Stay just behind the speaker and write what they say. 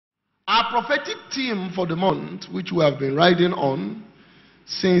Our prophetic theme for the month, which we have been riding on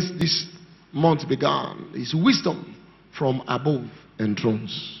since this month began, is wisdom from above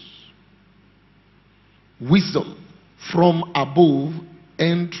enthrones. Wisdom from above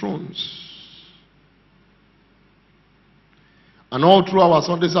enthrones. And all through our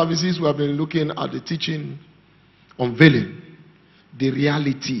Sunday services, we have been looking at the teaching, unveiling the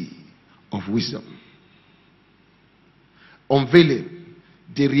reality of wisdom. Unveiling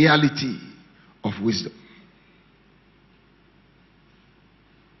the reality of wisdom.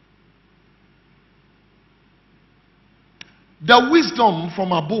 The wisdom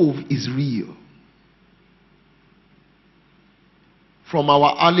from above is real. From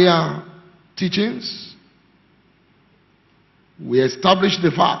our earlier teachings, we established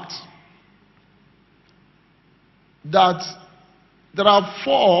the fact that there are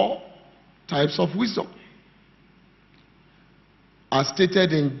 4 types of wisdom, as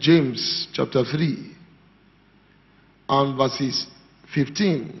stated in James chapter 3 and verses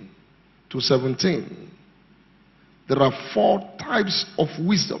 15 to 17. There are 4 types of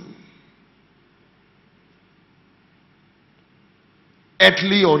wisdom: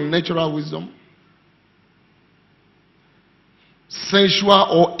 earthly or natural wisdom, sensual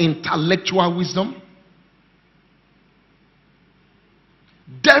or intellectual wisdom,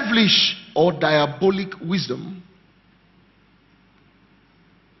 devilish or diabolic wisdom,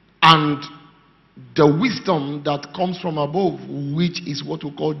 and the wisdom that comes from above, which is what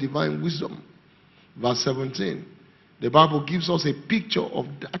we call divine wisdom. Verse 17. The Bible gives us a picture of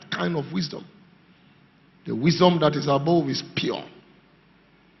that kind of wisdom. The wisdom that is above is pure,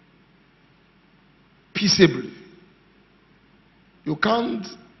 peaceable. You can't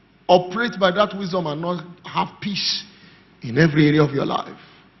operate by that wisdom and not have peace in every area of your life.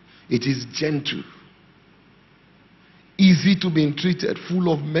 It is gentle, easy to be entreated,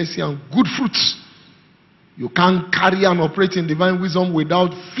 full of mercy and good fruits. You can't carry and operate in divine wisdom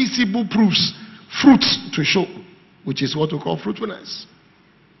without visible proofs, fruits to show, which is what we call fruitfulness.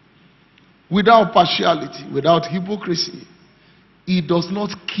 Without partiality, without hypocrisy. It does not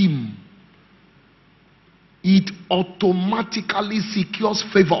scheme. It automatically secures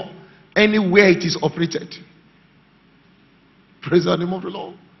favor anywhere it is operated. Praise the name of the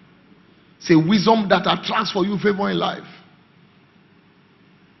Lord. It's a wisdom that attracts for you favor in life.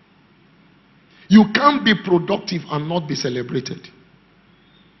 You can't be productive and not be celebrated.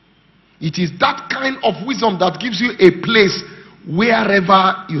 It is that kind of wisdom that gives you a place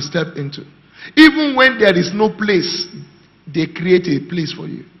wherever you step into. Even when there is no place, they create a place for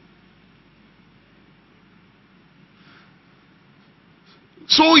you.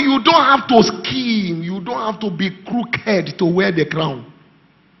 So you don't have to scheme, you don't have to be crooked to wear the crown.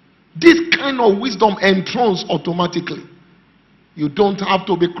 This kind of wisdom enthrones automatically. You don't have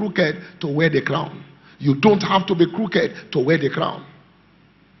to be crooked to wear the crown. You don't have to be crooked to wear the crown.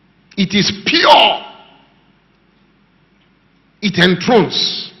 It is pure. It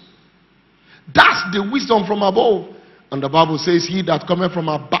enthrones. That's the wisdom from above. And the Bible says, he that cometh from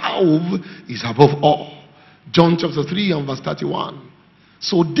above is above all. John chapter 3 and verse 31.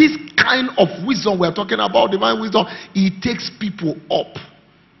 So this kind of wisdom we are talking about, divine wisdom, it takes people up.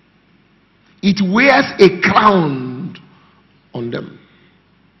 It wears a crown on them.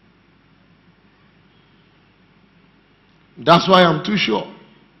 That's why I'm too sure,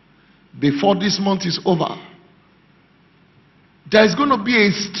 before this month is over, there's going to be a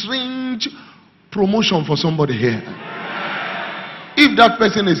strange promotion for somebody here. If that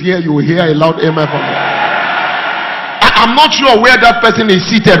person is here, you will hear a loud amen from me. I'm not sure where that person is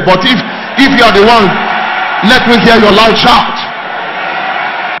seated, but if you are the one, let me hear your loud shout.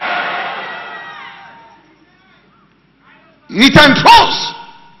 It enthrones.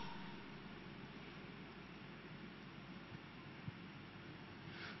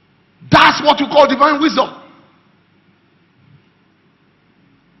 That's what you call divine wisdom.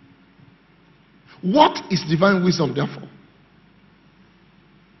 What is divine wisdom, therefore?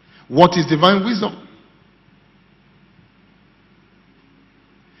 What is divine wisdom?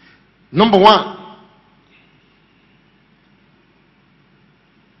 Number 1,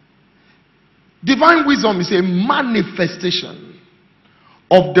 divine wisdom is a manifestation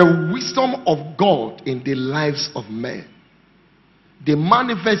of the wisdom of God in the lives of men. The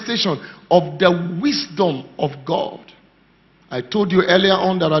manifestation of the wisdom of God. I told you earlier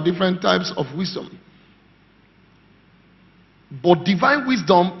on there are different types of wisdom. But divine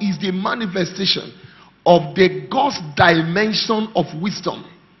wisdom is the manifestation of the God's dimension of wisdom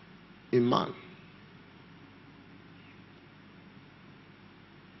in man.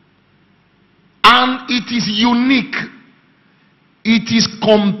 And it is unique. It is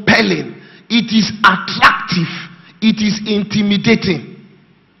compelling. compelling, it is attractive, it is intimidating.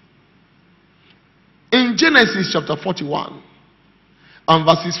 In Genesis chapter 41 and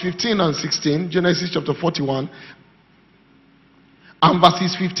verses 15 and 16, Genesis chapter 41 and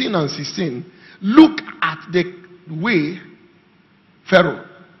verses 15 and 16, look at the way Pharaoh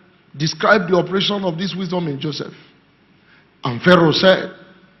described the operation of this wisdom in Joseph. And Pharaoh said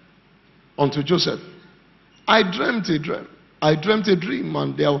unto Joseph, I dreamt a dream. I dreamt a dream,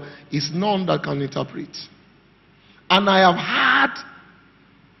 and there is none that can interpret. And I have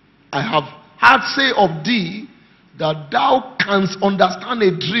heard say of thee that thou canst understand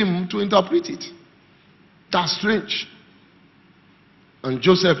a dream to interpret it. That's strange. And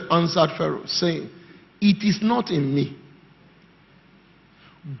Joseph answered Pharaoh, saying, it is not in me.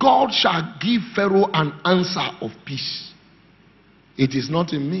 God shall give Pharaoh an answer of peace. It is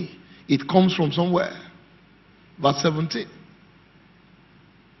not in me. It comes from somewhere. Verse 17.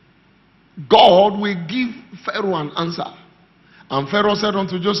 God will give Pharaoh an answer. And Pharaoh said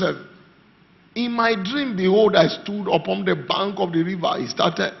unto Joseph, in my dream, behold, I stood upon the bank of the river. He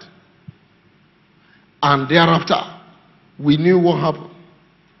started. And thereafter, we knew what happened.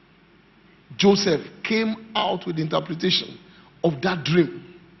 Joseph came out with the interpretation of that dream.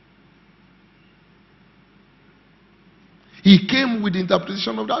 He came with the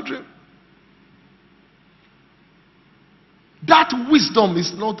interpretation of that dream. That wisdom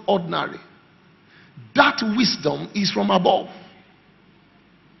is not ordinary. That wisdom is from above.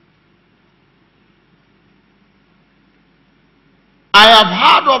 I have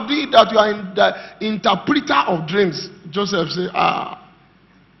heard of thee that you are the interpreter of dreams. Joseph said,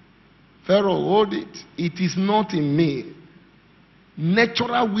 Pharaoh, hold it. It is not in me.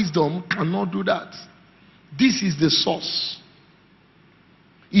 Natural wisdom cannot do that. This is the source.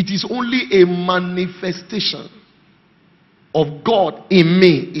 It is only a manifestation of God in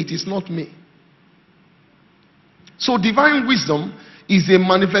me. It is not me. So divine wisdom is a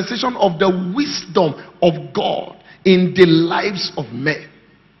manifestation of the wisdom of God in the lives of men.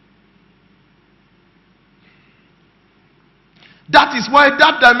 That is why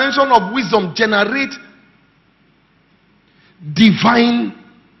that dimension of wisdom generates divine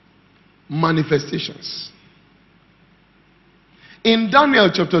manifestations. In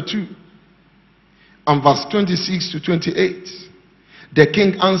Daniel chapter 2 and verse 26 to 28, the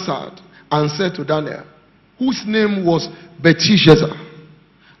king answered and said to Daniel, whose name was Belteshazzar,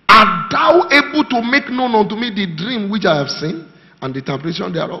 art thou able to make known unto me the dream which I have seen and the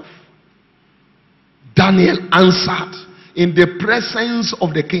interpretation thereof? Daniel answered in the presence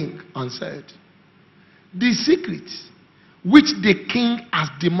of the king and said, the secret which the king has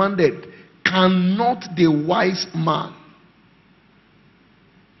demanded cannot the wise man,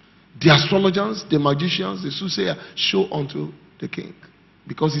 the astrologers, the magicians, the soothsayers show unto the king,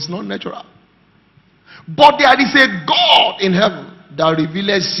 because it's not natural. But there is a God in heaven that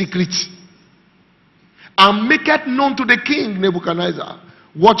revealeth secrets and maketh known to the king Nebuchadnezzar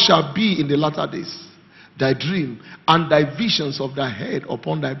what shall be in the latter days. Thy dream and thy visions of thy head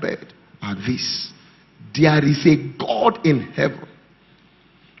upon thy bed are this: there is a God in heaven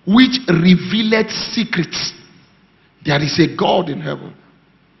which revealeth secrets. There is a God in heaven.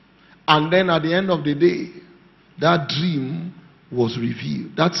 And then at the end of the day, that dream was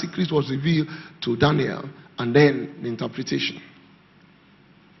revealed. That secret was revealed to Daniel, and then the interpretation.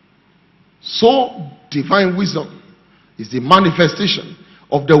 So divine wisdom is the manifestation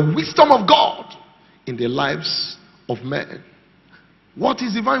of the wisdom of God in the lives of men. What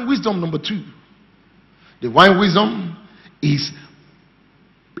is divine wisdom? Number 2. Divine wisdom is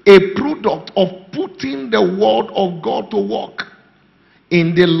a product of putting the word of God to work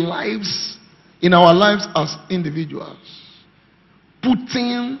in the lives, in our lives as individuals.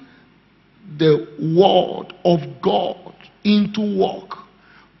 Putting the word of God into work.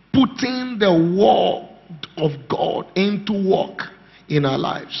 Putting the word of God into work in our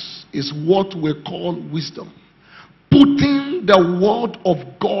lives is what we call wisdom. Putting the word of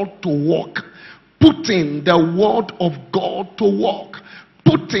God to work. Putting the word of God to work.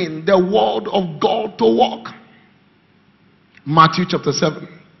 Putting the word of God to work. Matthew chapter 7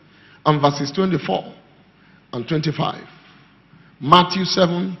 and verses 24 and 25. Matthew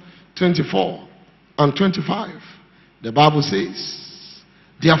 7, 24 and 25. The Bible says,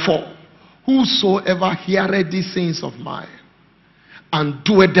 therefore, whosoever heareth these sayings of mine and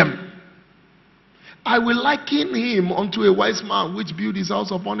doeth them, I will liken him unto a wise man which built his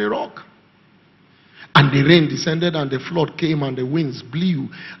house upon a rock. And the rain descended, and the flood came, and the winds blew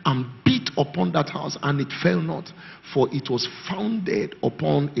and beat upon that house, and it fell not, for it was founded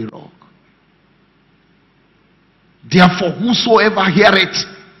upon a rock. Therefore, whosoever heareth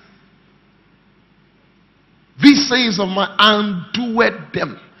These sayings of mine, and doeth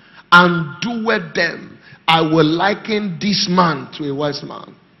them, and doeth them. I will liken this man to a wise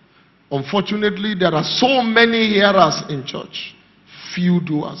man. Unfortunately, there are so many hearers in church, few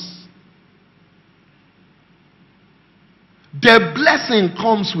doers. The blessing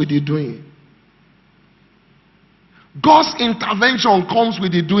comes with the doing. God's intervention comes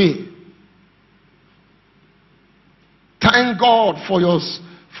with the doing. Thank God for your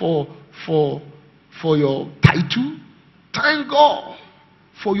title. Thank God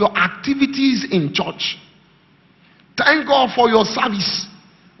for your activities in church. Thank God for your service.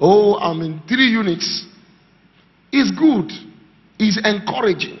 Oh, I'm in 3 units. It's good. It's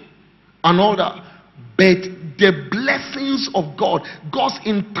encouraging and all that. But the blessings of God, God's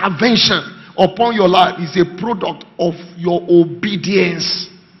intervention upon your life is a product of your obedience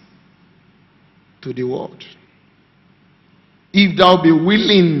to the word. If thou be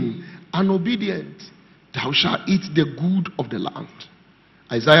willing and obedient, thou shalt eat the good of the land.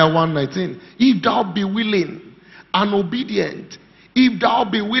 Isaiah 1:19. If thou be willing and obedient, if thou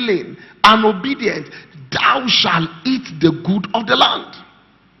be willing and obedient, thou shalt eat the good of the land.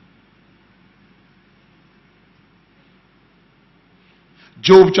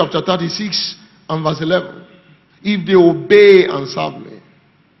 Job chapter 36 and verse 11. If they obey and serve me,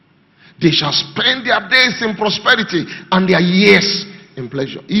 they shall spend their days in prosperity and their years in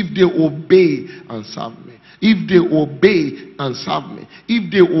pleasure. If they obey and serve me. If they obey and serve me.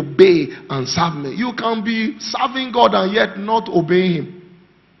 If they obey and serve me. You can be serving God and yet not obeying him.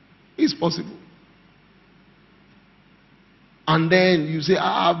 It's possible. And then you say,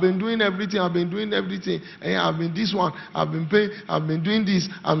 I've been doing everything, I've been doing everything. I've been this one, I've been paying, I've been doing this,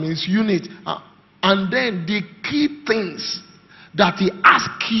 I'm in this unit. And then the key things that he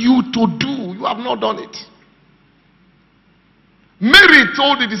asks you to do, you have not done it. Mary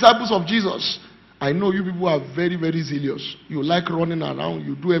told the disciples of Jesus, I know you people are very, very zealous. You like running around,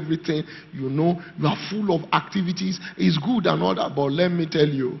 you do everything, you know, you are full of activities. It's good and all that, but let me tell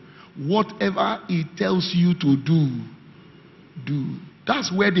you, whatever he tells you to do, do.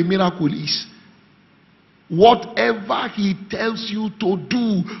 That's where the miracle is. Whatever he tells you to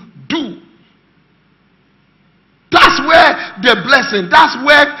do, do. That's where the blessing, that's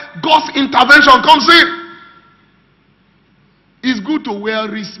where God's intervention comes in. It's good to wear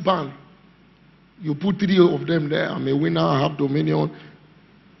wristband. You put 3 of them there. I'm a winner, I have dominion.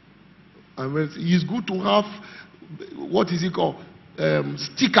 It's good to have, what is it called?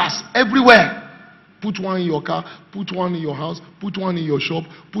 Stickers everywhere. Put one in your car, put one in your house, put one in your shop,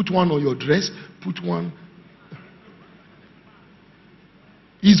 put one on your dress, put one.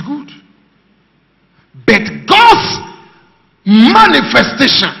 It's good. But God's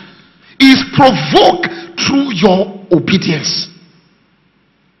manifestation is provoked through your obedience.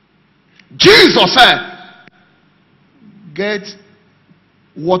 Jesus said, get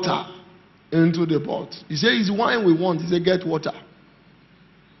water into the pot. He said, it's wine we want. He said, get water.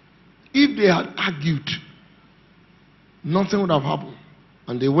 If they had argued, nothing would have happened.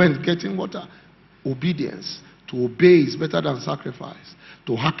 And they went getting water. Obedience. To obey is better than sacrifice.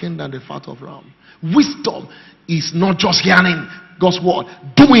 To hearken than the fat of ram. Wisdom is not just hearing God's word,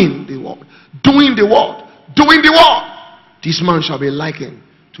 doing the word. Doing the word. Doing the word. This man shall be likened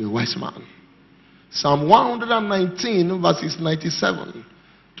to a wise man. Psalm 119 verses 97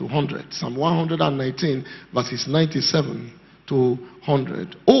 to 100. Psalm 119 verses 97 to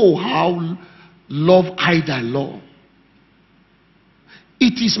 100. Oh, how love I thy law.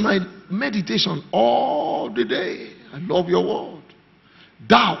 It is my meditation all the day. I love your word.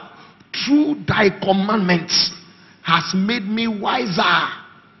 Thou, through thy commandments, hast made me wiser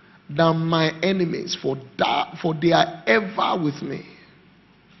than my enemies, for they are ever with me.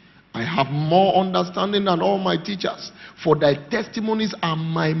 I have more understanding than all my teachers, for thy testimonies are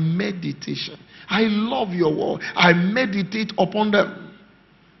my meditation. I love your word. I meditate upon them.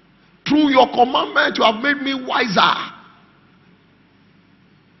 Through your commandment, you have made me wiser.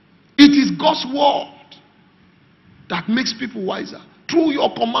 It is God's word that makes people wiser. Through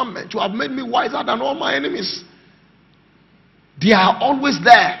your commandment, you have made me wiser than all my enemies. They are always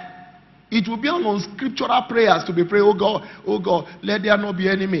there. It will be an unscriptural prayers to be prayed, oh God, let there not be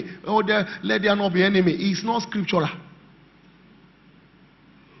enemy. Let there not be enemy. It's not scriptural.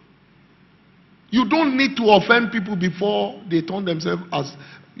 You don't need to offend people before they turn themselves as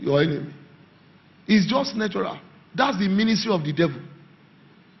your enemy. It's just natural. That's the ministry of the devil.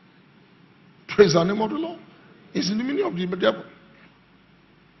 Praise the name of the Lord. It's in the ministry of the devil.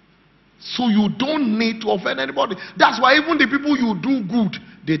 So you don't need to offend anybody. That's why even the people you do good,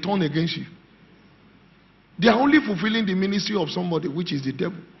 they turn against you. They are only fulfilling the ministry of somebody, which is the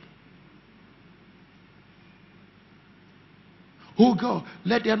devil. Oh God,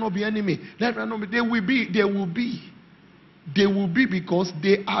 let there not be enemy. Let there not be. There will be. There will be. They will be, because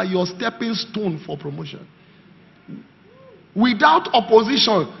they are your stepping stone for promotion. Without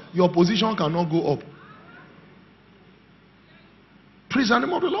opposition, your position cannot go up. Praise the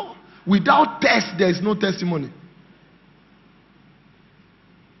name of the Lord. Without test, there is no testimony.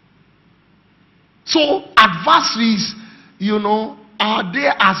 So adversaries, are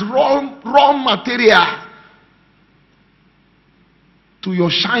there as raw material to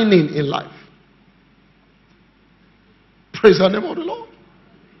your shining in life. Praise the name of the Lord.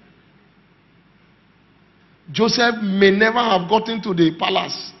 Joseph may never have gotten to the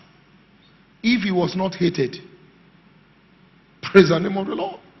palace if he was not hated. Praise the name of the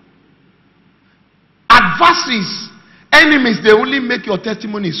Lord. Adversaries, enemies, they only make your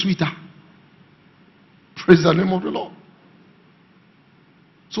testimony sweeter. Praise the name of the Lord.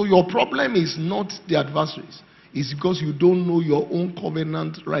 So your problem is not the adversaries. It's because you don't know your own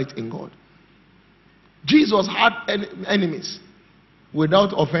covenant right in God. Jesus had enemies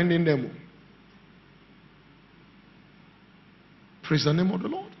without offending them. Praise the name of the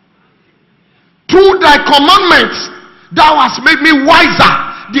Lord. Through thy commandments, thou hast made me wiser.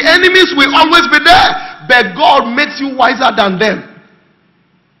 The enemies will always be there, but God makes you wiser than them.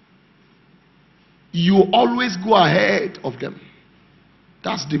 You always go ahead of them.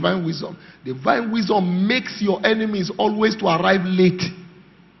 That's divine wisdom. Divine wisdom makes your enemies always to arrive late.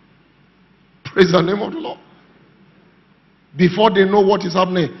 Praise the name of the Lord. Before they know what is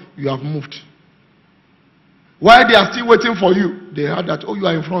happening, you have moved. While they are still waiting for you, they heard that, oh, you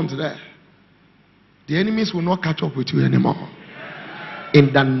are in front there. The enemies will not catch up with you anymore.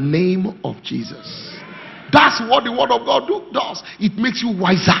 In the name of Jesus. That's what the word of God does. It makes you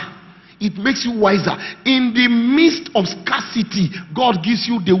wiser. It makes you wiser. In the midst of scarcity, God gives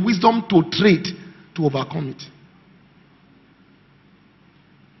you the wisdom to trade to overcome it.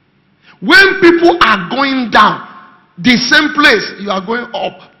 When people are going down, the same place, you are going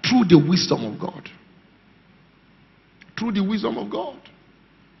up through the wisdom of God. Through the wisdom of God.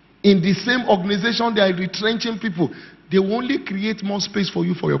 In the same organization, they are retrenching people. They will only create more space for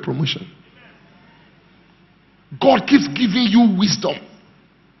you for your promotion. God keeps giving you wisdom.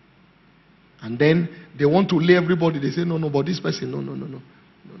 And then they want to lay everybody. They say, no, but this person, no.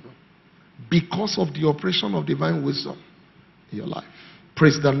 Because of the operation of divine wisdom in your life.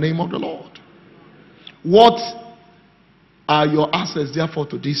 Praise the name of the Lord. What are your assets, therefore,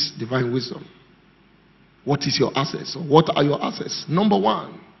 to this divine wisdom? What is your assets? What are your assets? Number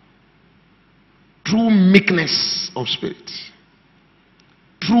one, true meekness of spirit.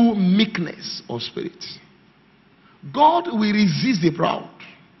 True meekness of spirit. God will resist the proud,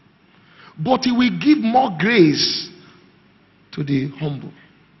 but he will give more grace to the humble.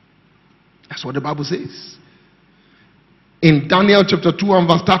 That's what the Bible says. In Daniel chapter 2 and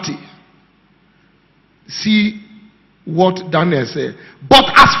verse 30. See what Daniel said. But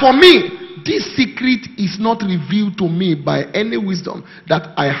as for me, this secret is not revealed to me by any wisdom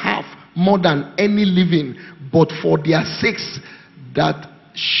that I have more than any living, but for their sakes that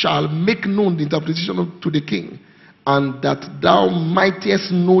shall make known the interpretation to the king, and that thou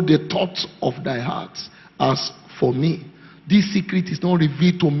mightest know the thoughts of thy heart. As for me, this secret is not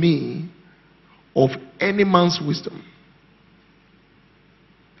revealed to me of any man's wisdom.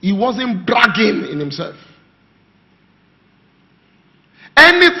 He wasn't bragging in himself.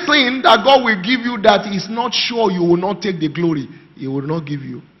 Anything that God will give you that is not sure you will not take the glory, he will not give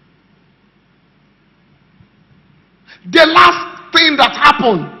you. The last thing that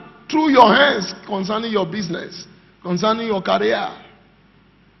happened through your hands concerning your business, concerning your career,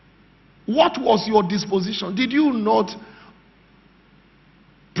 what was your disposition? Did you not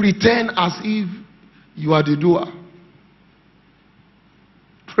pretend as if you are the doer?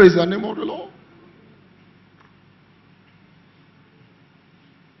 Praise the name of the Lord.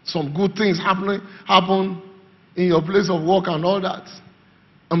 Some good things happen in your place of work and all that,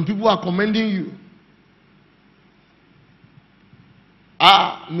 and people are commending you.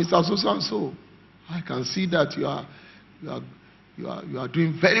 Mr. So and so, I can see that you are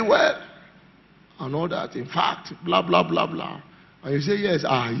doing very well and all that. In fact, blah blah blah blah. And you say, yes,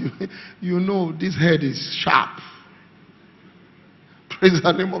 you know this head is sharp. Praise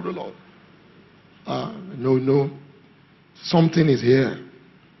the name of the Lord. No, something is here.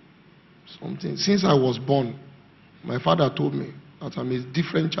 Something. Since I was born, my father told me that I'm a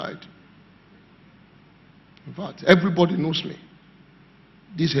different child. In fact, everybody knows me.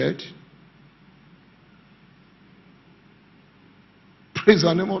 This head. Praise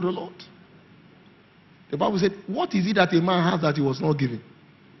the name of the Lord. The Bible said, what is it that a man has that he was not given?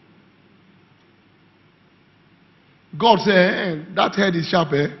 God said, that head is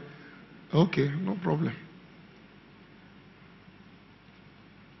sharp, eh? Okay, no problem.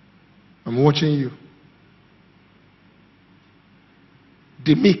 I'm watching you.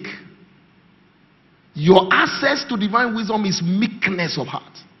 The meek. Your access to divine wisdom is meekness of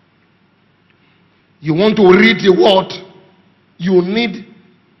heart. You want to read the word. You need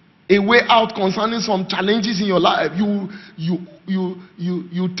a way out concerning some challenges in your life. You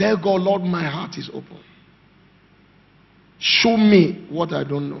tell God, Lord, my heart is open. Show me what I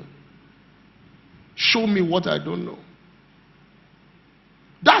don't know. Show me what I don't know.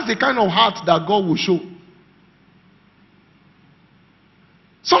 That's the kind of heart that God will show.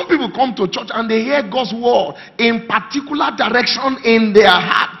 Some people come to church and they hear God's word in particular direction in their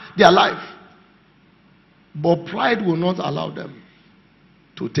heart, their life. But pride will not allow them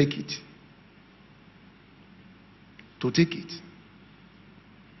to take it. To take it.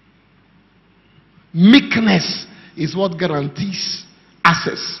 Meekness is what guarantees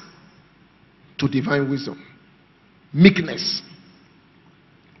access to divine wisdom. Meekness.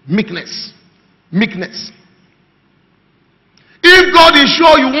 Meekness. Meekness. If God is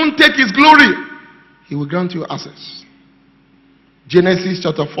sure you won't take his glory, he will grant you access. Genesis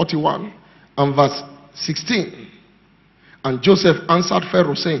chapter 41 and verse 16. And Joseph answered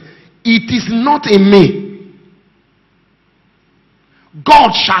Pharaoh, saying, it is not in me.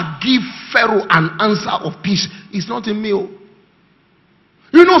 God shall give Pharaoh an answer of peace. It's not in me.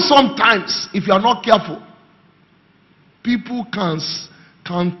 You know, sometimes, if you are not careful, people can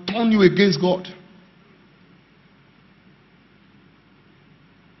turn you against God.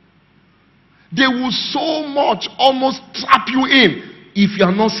 They will so much almost trap you in if you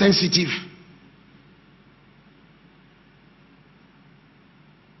are not sensitive.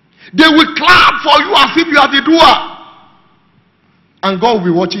 They will clap for you as if you are the doer. And God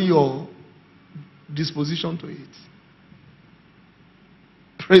will be watching your disposition to it.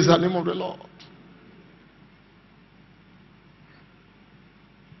 Praise the name of the Lord.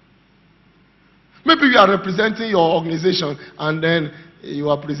 Maybe you are representing your organization and then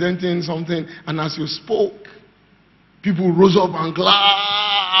you are presenting something, and as you spoke, people rose up and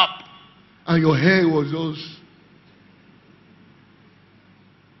clapped, and your hair was just.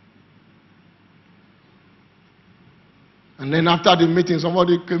 And then after the meeting,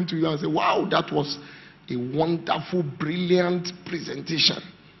 somebody came to you and said, wow, that was a wonderful, brilliant presentation.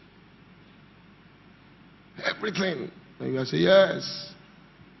 Everything. And you say, yes,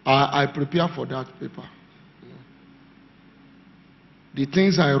 I prepare for that paper. The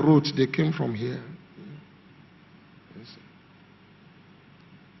things I wrote, they came from here.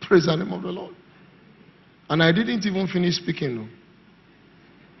 Praise the name of the Lord. And I didn't even finish speaking. No.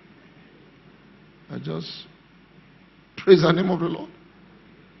 I just praise the name of the Lord.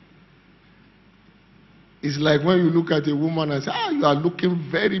 It's like when you look at a woman and say, you are looking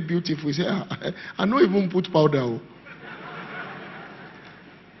very beautiful. You say, I don't even put powder.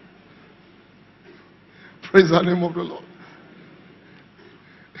 Praise the name of the Lord.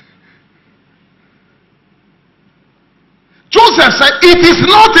 Joseph said, it is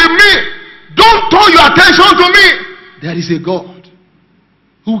not in me. Don't turn your attention to me. There is a God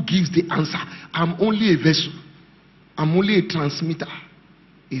who gives the answer. I'm only a vessel. I'm only a transmitter.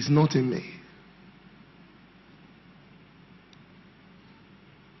 It's not in me.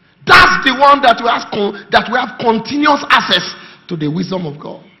 That's the one that we have continuous access to the wisdom of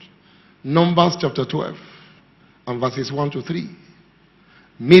God. Numbers chapter 12 and verses 1 to 3.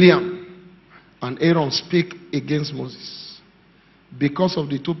 Miriam and Aaron speak against Moses because of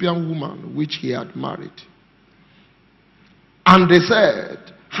the Ethiopian woman which he had married. And they said,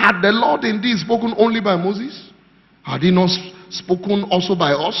 had the Lord indeed spoken only by Moses? Had he not spoken also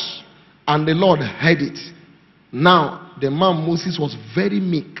by us? And the Lord heard it. Now the man Moses was very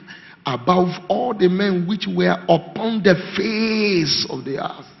meek above all the men which were upon the face of the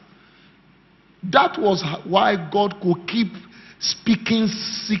earth. That was why God could keep speaking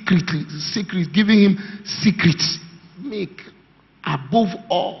secretly, giving him secrets. Meek above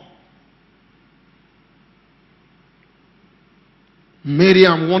all.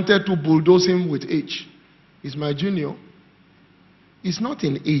 Miriam wanted to bulldoze him with age. He's my junior. It's not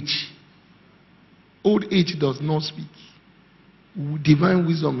in age. Old age does not speak. Divine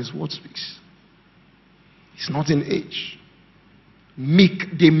wisdom is what speaks. It's not in age.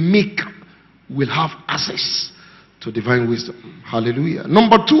 The meek will have access to divine wisdom. Hallelujah.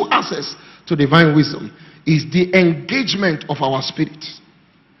 Number 2 access to divine wisdom is the engagement of our spirit.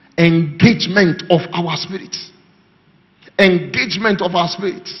 Engagement of our spirit. Engagement of our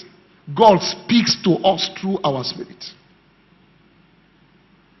spirit. God speaks to us through our spirit.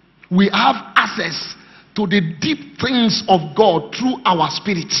 We have access to the deep things of God through our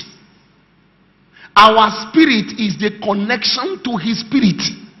spirit. Our spirit is the connection to his spirit.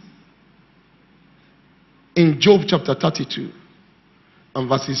 In Job chapter 32 and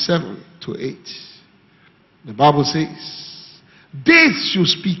verses 7 to 8, the Bible says, days should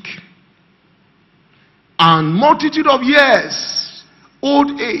speak, and multitude of years,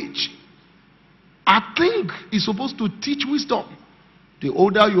 old age. I think is supposed to teach wisdom. The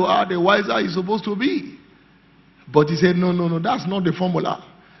older you are, the wiser you're supposed to be. But he said, no, that's not the formula.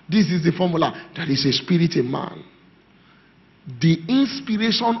 This is the formula. There is a spirit in man. The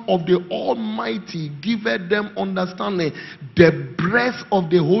inspiration of the Almighty giveth them understanding. The breath of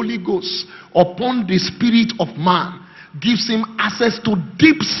the Holy Ghost upon the spirit of man gives him access to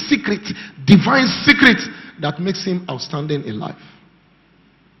deep secret, divine secret that makes him outstanding in life.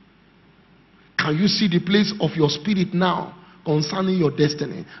 Can you see the place of your spirit now concerning your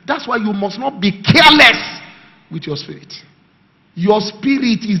destiny? That's why you must not be careless with your spirit. Your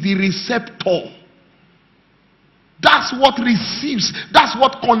spirit is the receptor. That's what receives. That's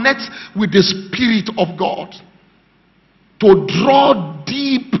what connects with the Spirit of God to draw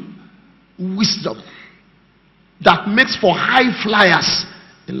deep wisdom that makes for high flyers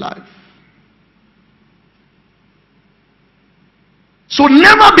in life. So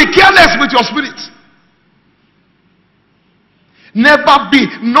never be careless with your spirit. Never be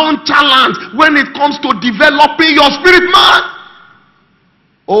nonchalant when it comes to developing your spirit, man.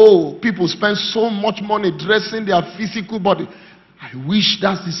 Oh, people spend so much money dressing their physical body. I wish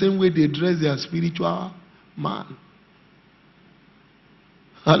that's the same way they dress their spiritual man.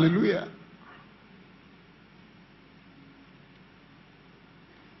 Hallelujah.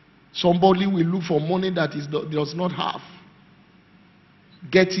 Somebody will look for money that he does not have.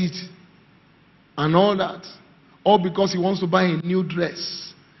 Get it. And all that. All because he wants to buy a new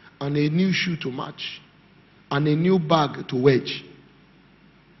dress and a new shoe to match and a new bag to wedge.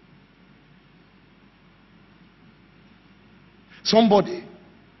 Somebody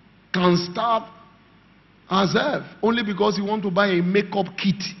can starve herself only because he wants to buy a makeup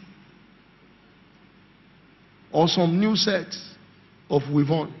kit or some new sets of weave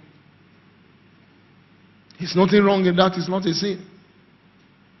on. There's nothing wrong in that. It's not a sin.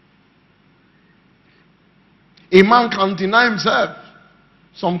 A man can deny himself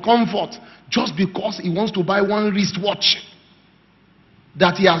some comfort just because he wants to buy one wristwatch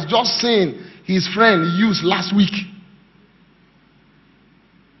that he has just seen his friend use last week.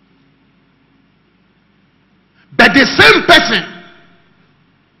 But the same person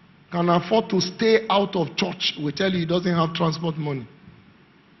can afford to stay out of church. We tell you he doesn't have transport money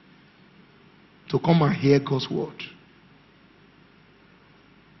to come and hear God's word.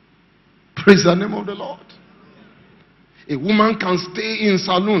 Praise the name of the Lord. A woman can stay in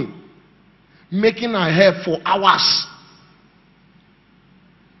salon making her hair for hours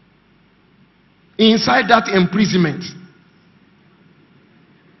inside that imprisonment.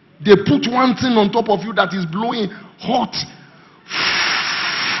 They put one thing on top of you that is blowing hot.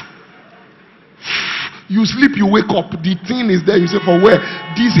 You sleep, you wake up. The thing is there. You say, for where?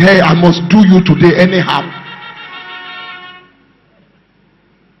 This hair, I must do you today anyhow.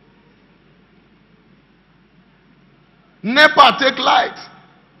 NEPA take light.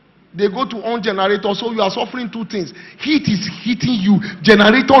 They go to on generator, so you are suffering two things. Heat is hitting you.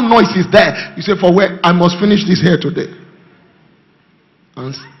 Generator noise is there. You say, for where? I must finish this hair today.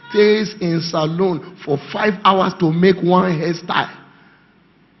 And stays in salon for 5 hours to make one hairstyle.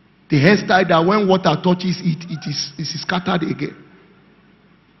 The hairstyle that when water touches it, it is scattered again.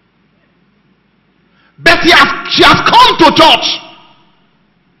 But she has come to church.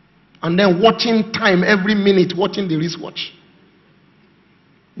 And then watching time every minute, watching the wristwatch.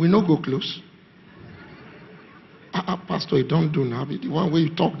 We no go close. Pastor, you don't do now. The one way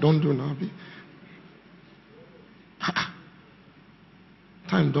you talk, don't do now.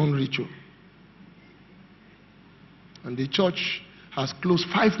 Time don't reach you. And the church has closed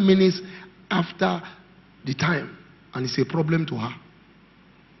 5 minutes after the time. And it's a problem to her.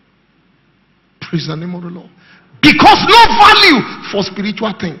 Praise the name of the Lord. Because no value for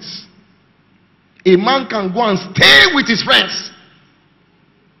spiritual things. A man can go and stay with his friends.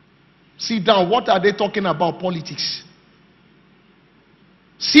 Sit down. What are they talking about? Politics.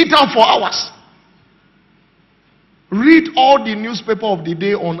 Sit down for hours. Read all the newspaper of the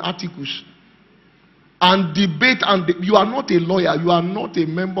day on articles. And debate. You are not a lawyer. You are not a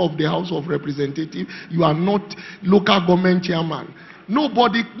member of the House of Representatives. You are not local government chairman.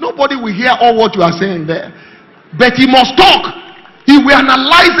 Nobody will hear all what you are saying there. But he must talk. He will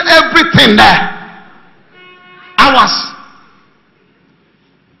analyze everything there. Hours.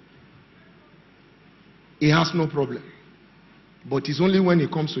 he has no problem. But it's only when he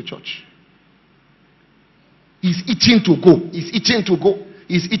comes to church. He's itching to go. He's itching to go.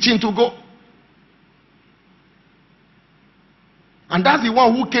 He's itching to go. And that's the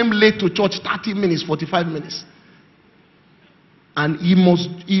one who came late to church 30 minutes, 45 minutes. And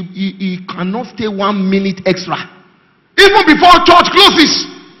he cannot stay 1 minute extra. Even before church closes.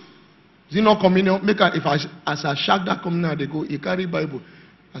 Is it not communion? As I shag that communion, they go, he carry Bible.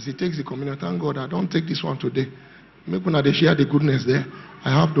 As he takes the communion, thank God I don't take this one today. Make when they share the goodness there.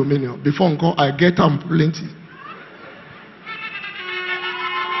 I have dominion. Before I get them plenty.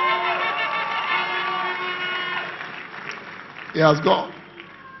 He has gone.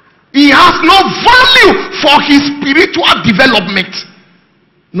 He has no value for his spiritual development.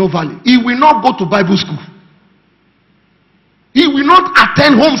 No value. He will not go to Bible school. He will not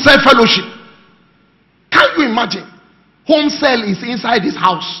attend home cell fellowship. Can you imagine? Home cell is inside his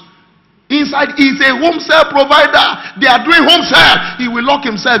house. Inside is a home cell provider. They are doing home cell. He will lock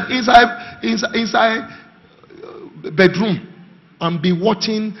himself inside bedroom and be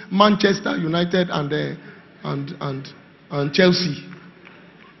watching Manchester United and Chelsea.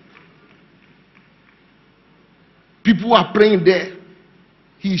 People are praying there.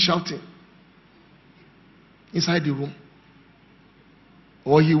 He is shouting inside the room.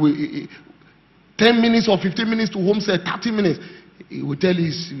 Or he will 10 minutes or 15 minutes to home cell, 30 minutes. He will tell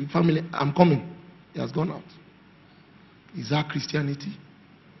his family, I'm coming. He has gone out. Is that Christianity?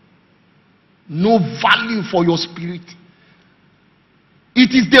 No value for your spirit.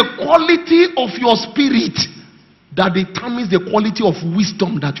 It is the quality of your spirit that determines the quality of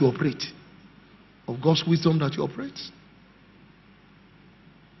wisdom that you operate. Of God's wisdom that you operate.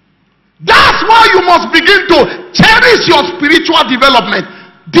 That's why you must begin to cherish your spiritual development.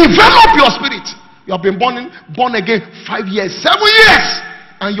 Develop your spirit. You have been born again 5 years, 7 years,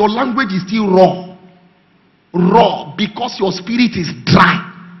 and your language is still raw. Raw because your spirit is dry.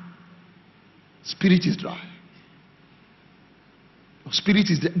 Spirit is dry. Your spirit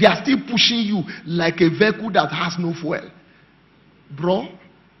is dry. They are still pushing you like a vehicle that has no fuel. Bro,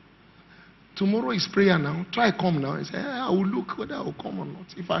 tomorrow is prayer now. Try come now. I say, I will look whether I will come or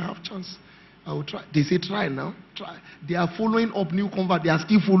not. If I have chance, I will try. They say try now. Try. They are following up new convert. They are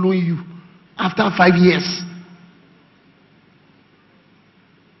still following you after 5 years.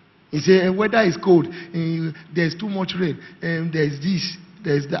 He say weather is cold. There's too much rain. There's this.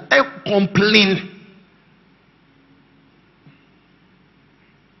 There's that. Complain.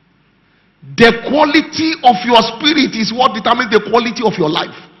 The quality of your spirit is what determines the quality of your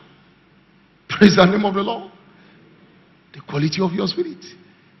life. Praise the name of the Lord. The quality of your spirit.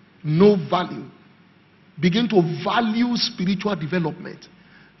 No value. Begin to value spiritual development.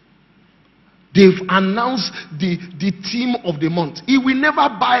 They've announced the theme of the month. He will never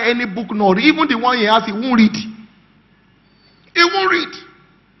buy any book, nor even the one he has, he won't read. He won't read.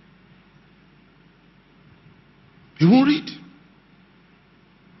 He won't read.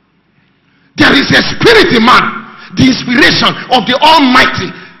 There is a spirit in man, the inspiration of the Almighty,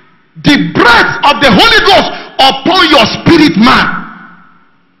 the breath of the Holy Ghost upon your spirit, man,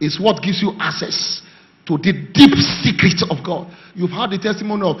 is what gives you access to the deep secrets of God. You've heard the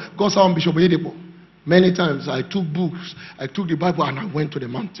testimony of God's son Bishop Edebo. Many times I took books, I took the Bible, and I went to the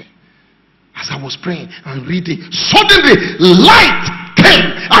mountain. As I was praying and reading, suddenly light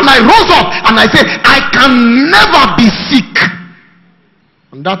came, and I rose up and I said, I can never be sick.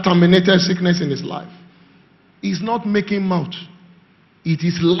 And that terminated sickness in his life. He's not making mouth. It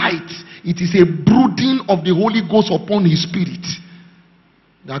is light. It is a brooding of the Holy Ghost upon his spirit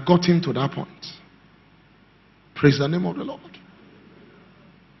that got him to that point. Praise the name of the Lord.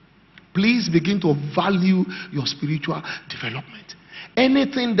 Please begin to value your spiritual development.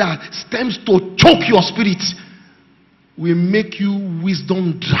 Anything that stems to choke your spirit will make you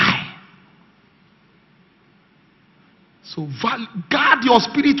wisdom dry. So guard your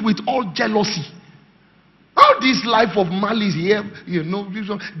spirit with all jealousy. All this life of malice here,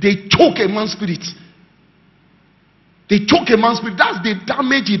 they choke a man's spirit. They choke a man's spirit. That's the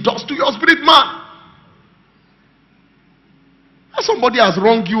damage it does to your spirit, man. Somebody has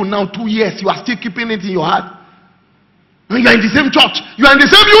wronged you now 2 years. You are still keeping it in your heart. And you are in the same church. You are in the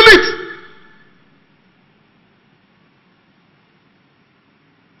same unit.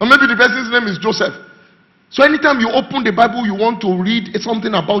 Or maybe the person's name is Joseph. So anytime you open the Bible, you want to read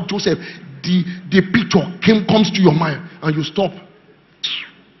something about Joseph, the picture comes to your mind and you stop.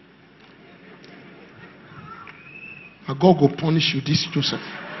 And God will punish you, this Joseph.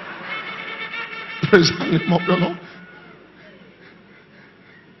 Praise the name of the Lord.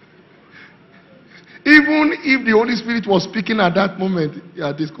 Even if the Holy Spirit was speaking at that moment, you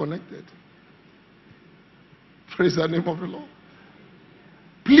are disconnected. Praise the name of the Lord.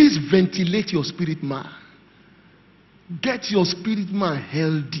 Please ventilate your spirit man. Get your spirit man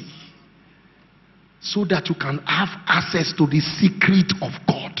healthy so that you can have access to the secret of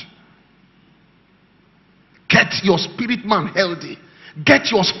God. Get your spirit man healthy.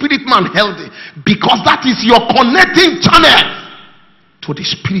 Get your spirit man healthy, because that is your connecting channel to the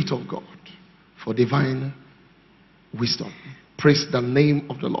Spirit of God for divine wisdom. Praise the name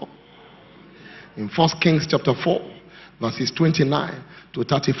of the Lord. In 1 Kings chapter 4, verses 29 to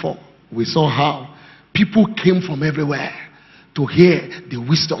 34, we saw how people came from everywhere to hear the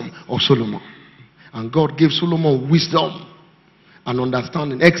wisdom of Solomon. And God gave Solomon wisdom and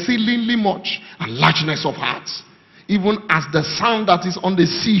understanding exceedingly much, and largeness of hearts, even as the sand that is on the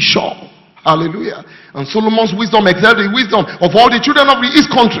seashore. Hallelujah. And Solomon's wisdom excelled the wisdom of all the children of the east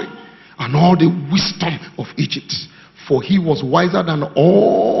country, and all the wisdom of Egypt. For he was wiser than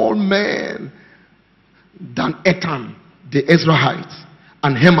all men, than Ethan the Ezrahite,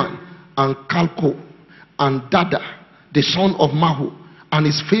 and Heman, and Calco, and Dada the son of Mahu. And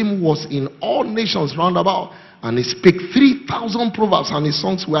his fame was in all nations round about. And he spake 3,000 proverbs, and his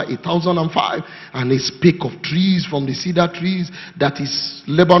songs were 1,005. And he spake of trees, from the cedar trees that is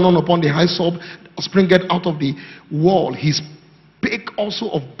Lebanon upon the high sub, springeth out of the wall. He spake also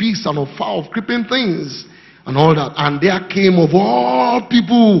of beasts and of fowl, of creeping things, and all that. And there came of all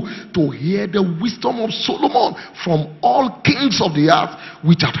people to hear the wisdom of Solomon from all kings of the earth,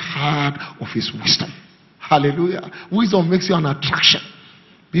 which had heard of his wisdom. Hallelujah. Wisdom makes you an attraction.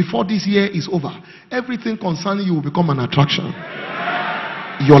 Before this year is over, everything concerning you will become an attraction.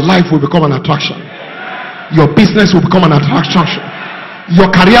 Your life will become an attraction. Your business will become an attraction. Your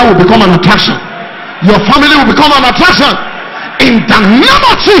career will become an attraction. Your family will become an attraction. In the name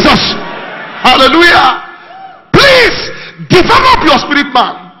of Jesus. Hallelujah. Please develop your spirit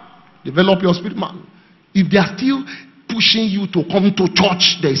man. Develop your spirit man. If they are still pushing you to come to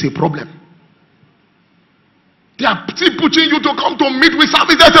church, there is a problem. They are still pushing you to come to meet with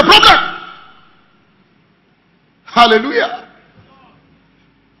service. There's a problem. Hallelujah.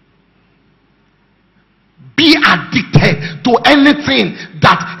 Be addicted to anything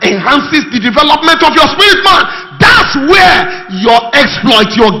that enhances the development of your spirit man. That's where your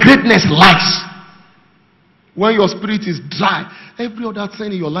exploit, your greatness lies. When your spirit is dry, every other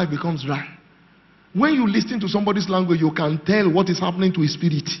thing in your life becomes dry. When you listen to somebody's language, you can tell what is happening to his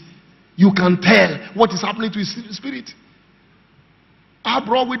spirit. You can tell what is happening to his spirit. Ah,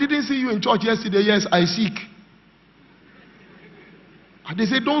 bro, we didn't see you in church yesterday. Yes, I sick. And they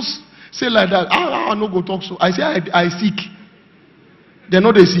say, don't say like that. I no go talk so. I say, I sick. They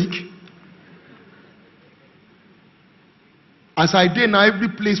know they sick. As I did now, every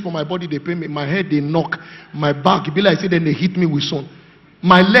place for my body they pay me. My head they knock. My back, be like say then they hit me with sun.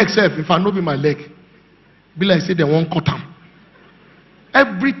 My leg self, if I know be my leg, be like say they won't cut them.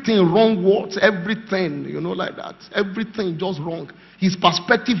 Everything wrong words, everything, like that. Everything just wrong. His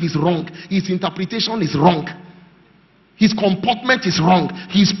perspective is wrong. His interpretation is wrong. His comportment is wrong.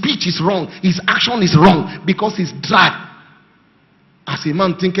 His speech is wrong. His action is wrong, because he's dry. As a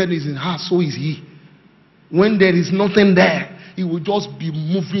man thinketh is in heart, so is he. When there is nothing there, he will just be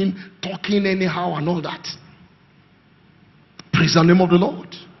moving, talking anyhow and all that. Praise the name of the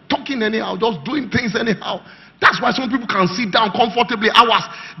Lord. Talking anyhow, just doing things anyhow. That's why some people can sit down comfortably hours.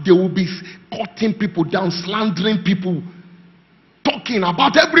 They will be cutting people down, slandering people, talking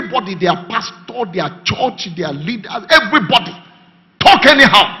about everybody, their pastor, their church, their leaders, everybody. Talk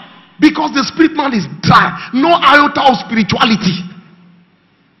anyhow. Because the spirit man is dry. No iota of spirituality.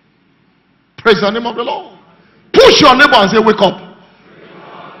 Praise the name of the Lord. Push your neighbor and say, wake up.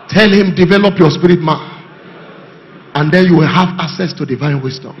 Tell him, develop your spirit man. And then you will have access to divine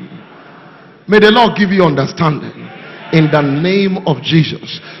wisdom. May the Lord give you understanding in the name of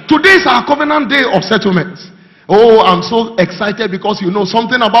Jesus. Today is our covenant day of settlement. Oh, I'm so excited because you know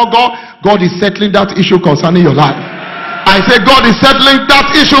something about God. God is settling that issue concerning your life. I say God is settling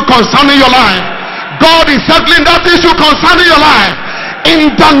that issue concerning your life. God is settling that issue concerning your life.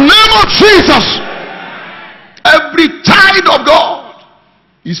 In the name of Jesus. Every child of God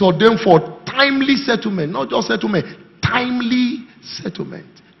is ordained for timely settlement. Not just settlement. Timely settlement.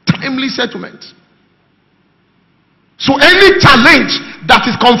 Timely settlement. So any challenge that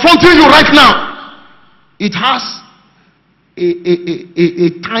is confronting you right now, it has a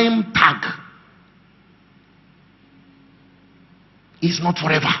time tag. It's not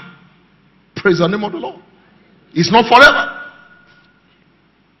forever. Praise the name of the Lord. It's not forever.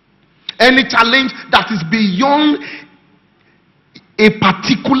 Any challenge that is beyond a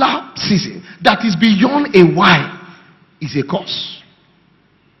particular season, that is beyond a while, is a curse.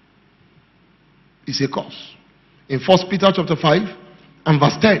 Is a curse. In 1 Peter chapter 5 and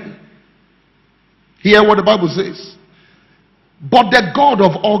verse 10. Hear what the Bible says. But the God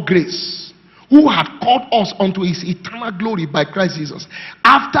of all grace, who had called us unto his eternal glory by Christ Jesus,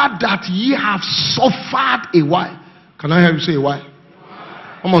 after that ye have suffered a while. Can I hear you say a while?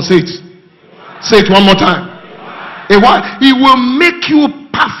 Come on, say it. Say it one more time. A while. He will make you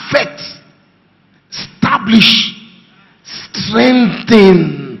perfect, establish,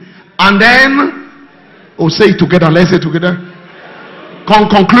 strengthen, and then, oh, say it together. Let's say it together.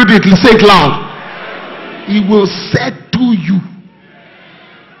 Conclude it. Say it loud. He will settle you.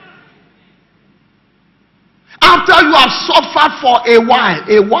 After you have suffered for a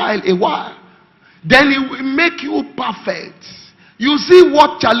while, then he will make you perfect. You see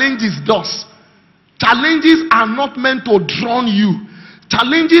what challenges does. Challenges are not meant to drown you.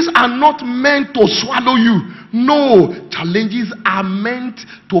 Challenges are not meant to swallow you. No, challenges are meant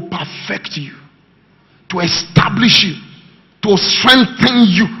to perfect you, to establish you, to strengthen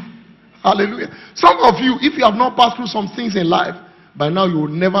you. Hallelujah. Some of you, if you have not passed through some things in life, by now you will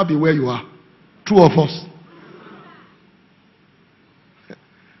never be where you are. True of us.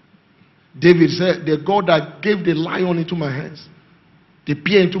 David said, the God that gave the lion into my hands, the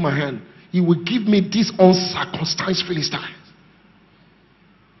bear into my hand, he will give me these uncircumcised Philistines.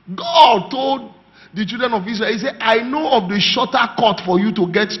 God told the children of Israel, he said, I know of the shorter cut for you to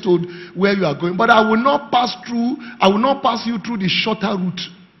get to where you are going, but I will not pass you through the shorter route.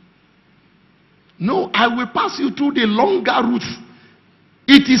 No, I will pass you through the longer route.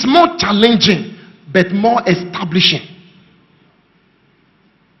 It is more challenging, but more establishing.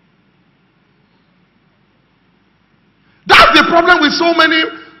 That's the problem with so many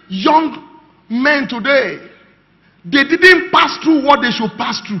young men today. They didn't pass through what they should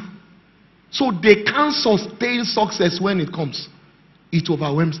pass through. So they can't sustain success when it comes. It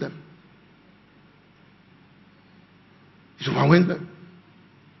overwhelms them. It overwhelms them.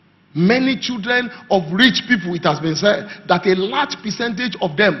 Many children of rich people, it has been said, that a large percentage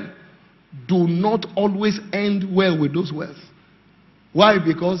of them do not always end well with those wealth. Why?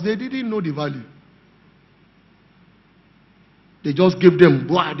 Because they didn't know the value. They just give them,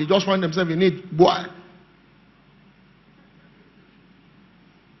 boy, they just find themselves in it, boy.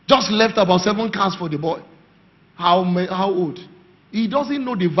 Just left about 7 cars for the boy. How old? He doesn't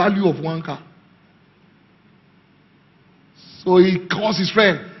know the value of 1 car. So he calls his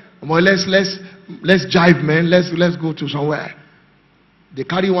friend. Well, let's jive, man. Let's go to somewhere. They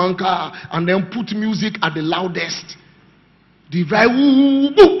carry 1 car and then put music at the loudest. The drive.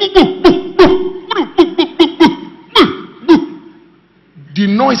 The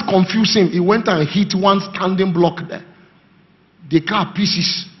noise confused him. He went and hit 1 standing block there. The car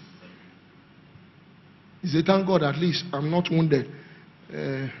pieces. He said, thank God, at least I'm not wounded.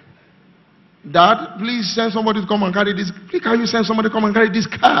 Dad, please send somebody to come and carry this. Please, can you send somebody to come and carry this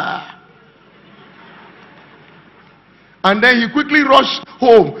car? And then he quickly rushed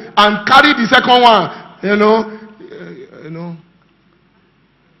home and carried the second one. You know.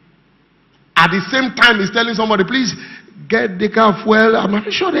 At the same time, he's telling somebody, please get the car fuel. I'm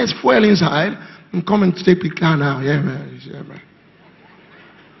not sure there's fuel inside. I'm coming to take the car now. Yeah, man. Yeah, man.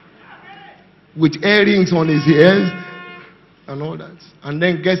 With earrings on his ears and all that. And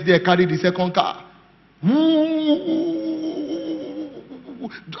then gets there, carry the second car.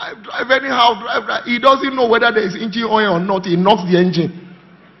 Drive anyhow, drive. He doesn't know whether there is engine oil or not. He knocks the engine.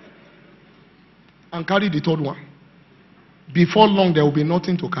 And carry the third one. Before long, there will be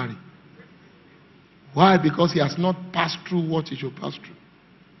nothing to carry. Why? Because he has not passed through what he should pass through.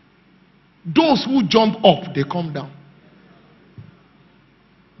 Those who jump up, they come down.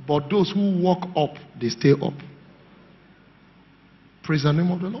 But those who walk up, they stay up. Praise the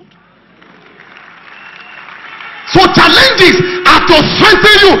name of the Lord. So challenges are to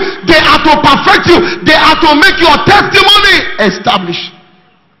strengthen you. They are to perfect you. They are to make your testimony established.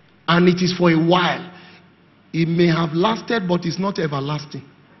 And it is for a while. It may have lasted, but it's not everlasting.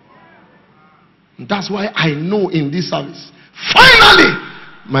 That's why I know in this service, finally,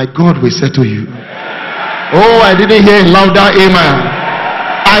 my God will settle you. Oh, I didn't hear a louder amen.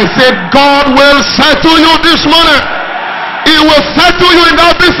 I said, God will settle you this morning. He will settle you in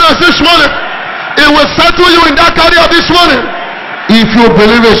that business this morning. He will settle you in that career this morning. If you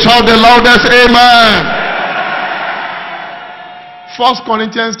believe it, shout the loudest amen. 1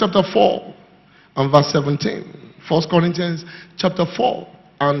 Corinthians chapter 4 and verse 17. 1 Corinthians chapter 4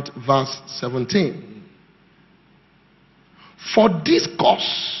 and verse 17. For this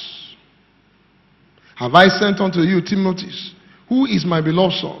cause have I sent unto you Timothy, who is my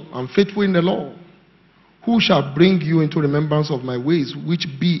beloved son and faithful in the Lord, Who shall bring you into remembrance of my ways, which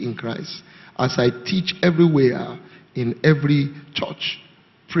be in Christ, as I teach everywhere in every church?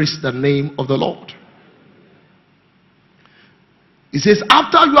 Praise the name of the Lord. He says,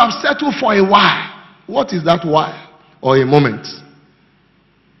 after you have settled for a while. What is that while? Or a moment?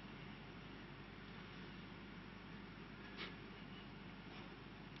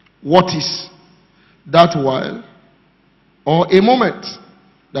 What is that while or a moment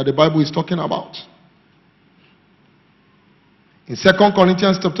that the Bible is talking about? In 2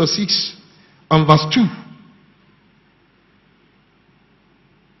 Corinthians chapter 6 and verse 2.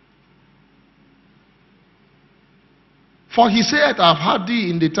 For he said, I have had thee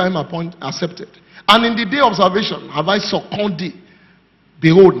in the time accepted, and in the day of salvation have I succored thee.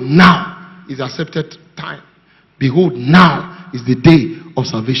 Behold, now is accepted time. Behold, now is the day of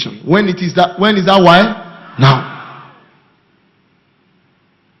salvation. When is that while? Now.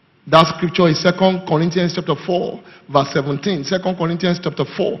 That scripture is 2 Corinthians chapter 4 verse 17. 2 Corinthians chapter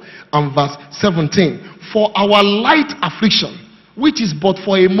 4 and verse 17. For our light affliction, which is but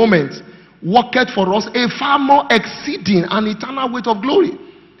for a moment, worketh for us a far more exceeding and eternal weight of glory.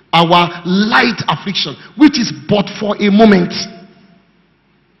 Our light affliction, which is but for a moment.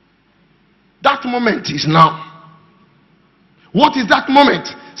 That moment is now. What is that moment?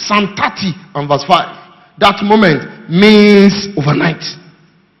 Psalm 30 and verse 5. That moment means overnight.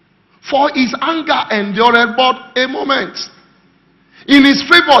 For his anger endureth but a moment. In his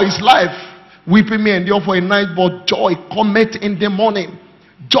favor is life. Weeping may endure for a night, but joy cometh in the morning.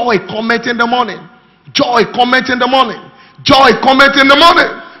 Joy cometh in the morning. Joy cometh in the morning. Joy cometh in the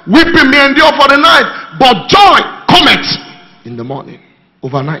morning. Weeping may endure for the night, but joy cometh in the morning.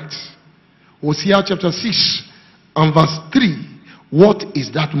 Overnight. Hosea chapter 6 and verse 3. What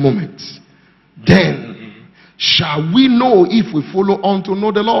is that moment? Then shall we know if we follow on to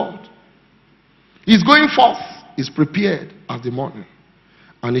know the Lord. His going forth is prepared as the morning,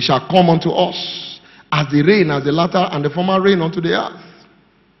 and it shall come unto us as the rain, as the latter and the former rain unto the earth.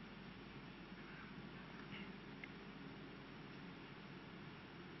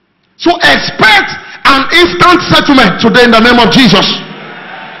 So expect an instant settlement today in the name of Jesus.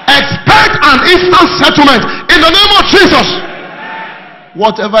 Expect an instant settlement in the name of Jesus.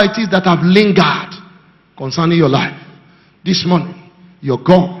 Whatever it is that have lingered concerning your life, this morning, your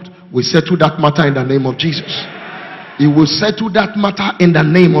God will settle that matter in the name of Jesus. He will settle that matter in the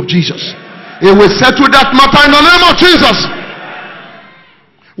name of Jesus. He will settle that matter in the name of Jesus.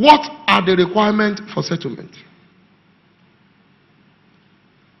 What are the requirements for settlement?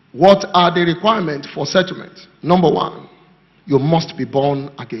 What are the requirements for settlement? Number one, you must be born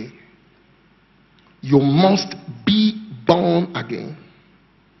again. You must be born again.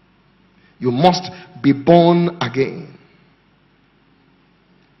 You must be born again.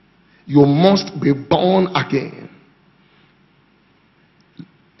 You must be born again.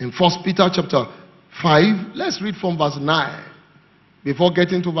 In 1 Peter chapter 5, let's read from verse 9 before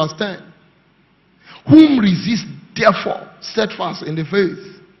getting to verse 10. Whom resist therefore steadfast in the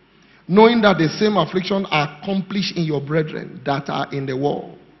faith, knowing that the same affliction are accomplished in your brethren that are in the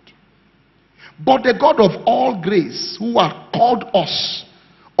world. But the God of all grace, who hath called us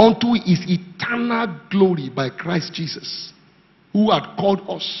unto his eternal glory by Christ Jesus, who hath called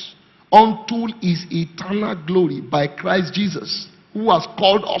us unto his eternal glory by Christ Jesus, who has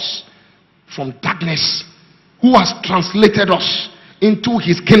called us from darkness, who has translated us into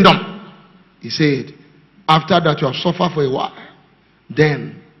his kingdom. He said, after that you have suffered for a while,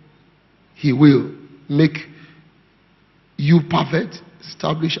 then he will make you perfect,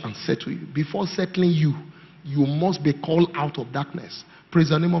 establish and settle you. Before settling you, you must be called out of darkness. Praise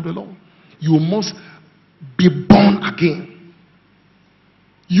the name of the Lord. You must be born again.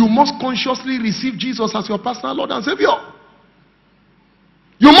 You must consciously receive Jesus as your personal Lord and Savior.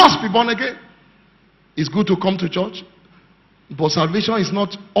 You must be born again. It's good to come to church, but salvation is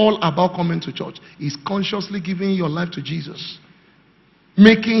not all about coming to church. It's consciously giving your life to Jesus,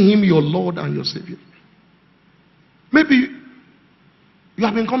 making him your Lord and your Savior. Maybe you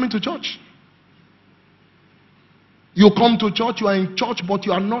have been coming to church. You come to church, you are in church, but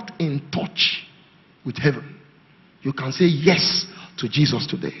you are not in touch with heaven. You can say yes to Jesus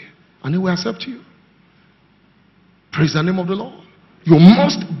today, and he will accept you. Praise the name of the Lord. You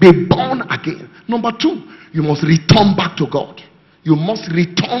must be born again. Number two, you must return back to God. You must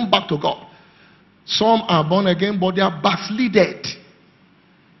return back to God. Some are born again, but they are backslided.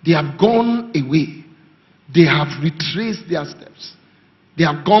 They have gone away. They have retraced their steps. They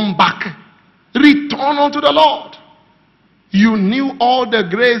have gone back. Return unto the Lord. You knew all the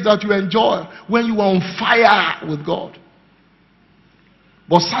grace that you enjoy when you were on fire with God.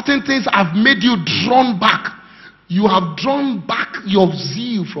 But certain things have made you drawn back. You have drawn back your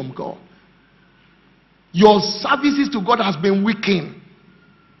zeal from God. Your services to God has been weakened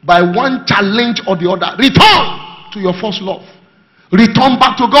by one challenge or the other. Return to your first love. Return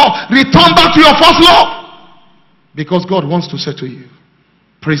back to God. Return back to your first love. Because God wants to settle you.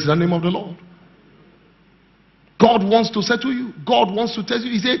 Praise the name of the Lord. God wants to settle you. God wants to tell you.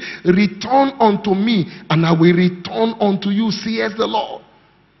 He said, return unto me and I will return unto you, says the Lord.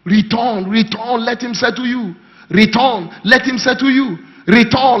 Return, return, let him settle you. Return, let him settle you.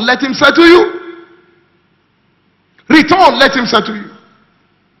 Return, let him settle you. Return, let him settle you.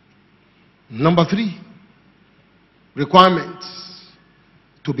 Number 3, requirements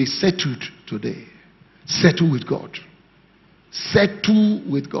to be settled today. Settle with God. Settle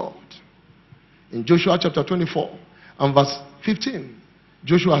with God. In Joshua chapter 24 and verse 15,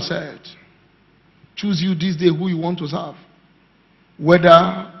 Joshua said, choose you this day who you want to serve.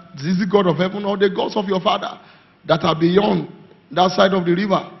 Whether this is the God of heaven or the gods of your father that are beyond that side of the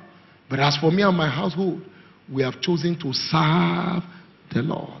river. But as for me and my household, we have chosen to serve the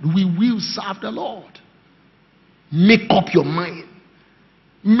Lord. We will serve the Lord. Make up your mind.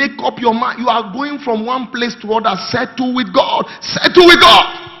 Make up your mind. You are going from one place to another. Settle with God. Settle with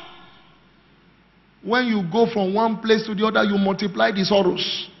God. When you go from one place to the other, you multiply the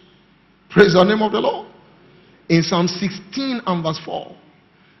sorrows. Praise the name of the Lord. In Psalm 16 and verse 4,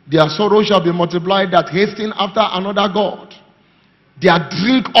 their sorrow shall be multiplied that hasten after another God. Their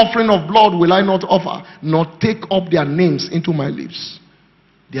drink offering of blood will I not offer, nor take up their names into my lips.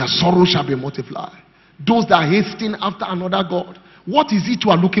 Their sorrow shall be multiplied. Those that hasten after another God. What is it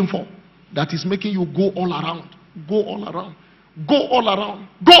you are looking for that is making you go all around? Go all around. Go all around.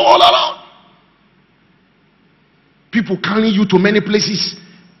 Go all around. People carrying you to many places.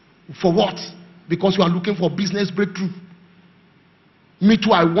 For what? Because you are looking for business breakthrough. Me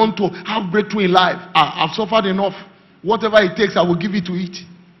too, I want to have breakthrough in life. I've suffered enough. Whatever it takes, I will give it to it.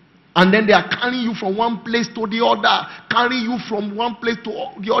 And then they are carrying you from one place to the other. Carrying you from one place to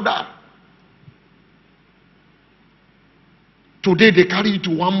the other. Today they carry you to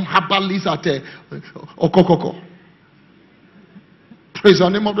one herbalist at Okokoko. Praise the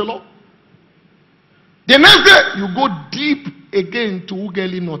name of the Lord. The next day, you go deep again to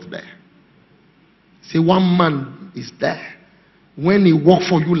Ugeli, not there. Say one man is there. When he walk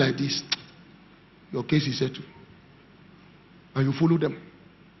for you like this, your case is settled. And you follow them.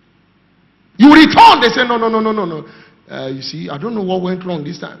 You return, they say, no. You see, I don't know what went wrong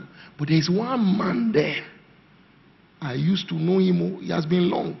this time. But there is one man there. I used to know him. He has been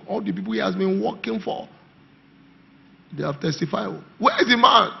long. All the people he has been working for, they have testified. Where is the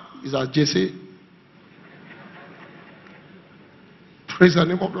man? He's at Jesse. Praise the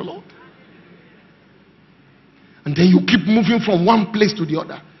name of the Lord. And then you keep moving from one place to the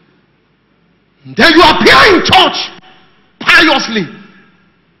other. And then you appear in church piously,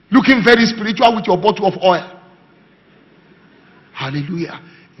 looking very spiritual with your bottle of oil. Hallelujah.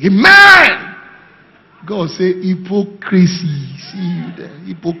 Amen. God say hypocrisy. See you there.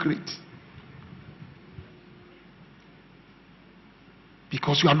 Hypocrite.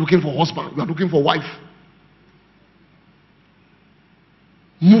 Because you are looking for husband. You are looking for wife.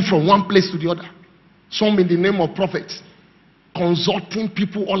 Move from one place to the other. Some in the name of prophets. Consulting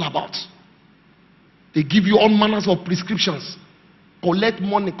people all about. They give you all manners of prescriptions. Collect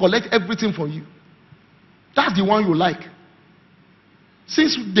money. Collect everything from you. That's the one you like.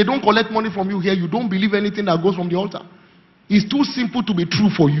 Since they don't collect money from you here, you don't believe anything that goes from the altar. It's too simple to be true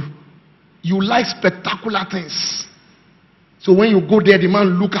for you. You like spectacular things. So when you go there, the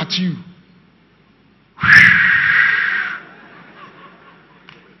man look at you.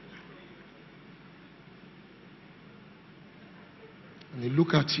 And he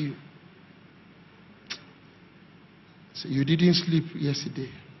look at you. Say, you didn't sleep yesterday.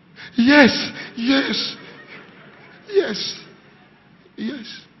 Yes.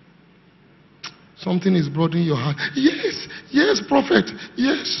 Something is broadening your heart. Yes, prophet.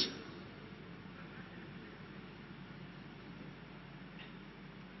 Yes.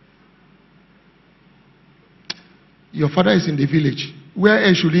 Your father is in the village. Where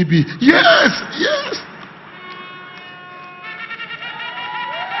else should he be? Yes.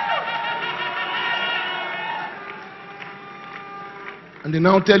 And they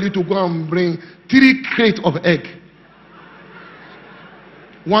now tell you to go and bring 3 crates of egg,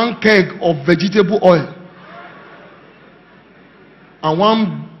 1 keg of vegetable oil, and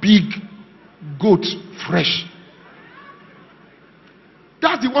 1 big goat fresh.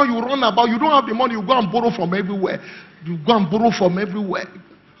 That's the one you run about. You don't have the money, you go and borrow from everywhere. You go and borrow from everywhere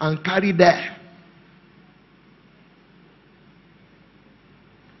and carry there.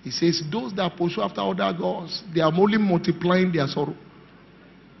 He says, those that pursue after other gods, they are only multiplying their sorrow.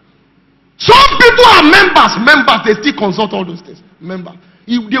 Some people are members, they still consult all those things. Members.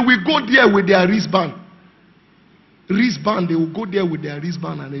 If they will go there with their wristband, they will go there with their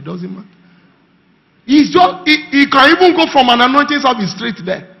wristband and it doesn't matter. He can even go from an anointing service straight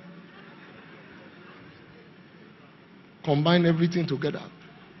there. Combine everything together.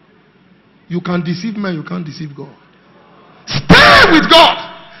 You can deceive men, you can't deceive God. Stay with God.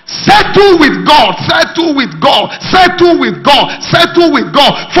 Settle with God. Settle with God. Settle with God. Settle with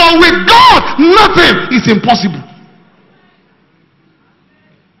God. For with God, nothing is impossible.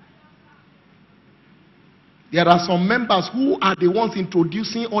 There are some members who are the ones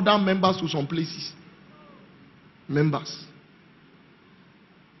introducing other members to some places. Members.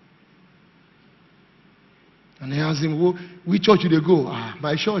 And they ask him, which church do they go?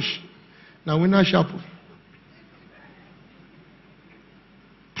 My church. Now we're not chapel.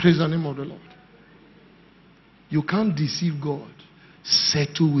 Praise the name of the Lord. You can't deceive God.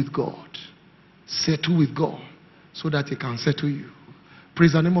 Settle with God. Settle with God so that He can settle you.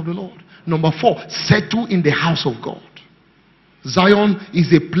 Praise the name of the Lord. Number 4, settle in the house of God. Zion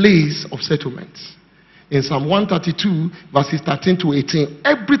is a place of settlement. In Psalm 132, verses 13 to 18,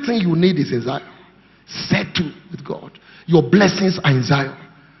 everything you need is in Zion. Settle with God. Your blessings are in Zion.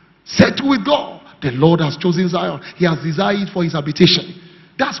 Settle with God. The Lord has chosen Zion. He has desired for His habitation.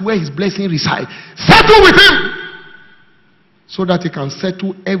 That's where His blessing resides. Settle with Him so that He can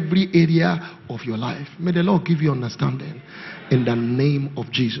settle every area of your life. May the Lord give you understanding in the name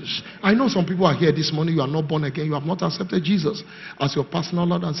of Jesus. I know some people are here this morning. You are not born again. You have not accepted Jesus as your personal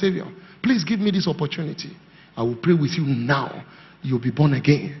Lord and Savior. Please give me this opportunity. I will pray with you now. You'll be born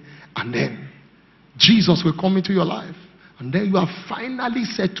again. And then Jesus will come into your life. And then you are finally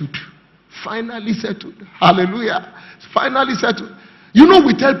settled. Finally settled. Hallelujah. Finally settled. You know,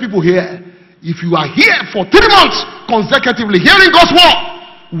 we tell people here, if you are here for 3 months consecutively hearing God's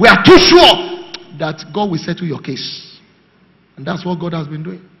word, we are too sure that God will settle your case. And that's what God has been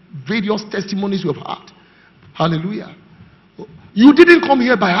doing. Various testimonies we have had. Hallelujah. You didn't come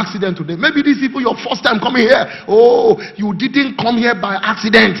here by accident today. Maybe this is even your first time coming here. Oh, you didn't come here by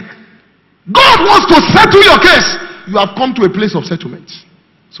accident. God wants to settle your case. You have come to a place of settlement.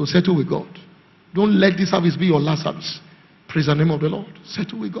 So settle with God. Don't let this service be your last service. Praise the name of the Lord.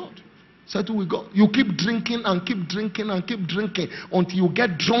 Settle with God. Settle with God. You keep drinking and keep drinking and keep drinking until you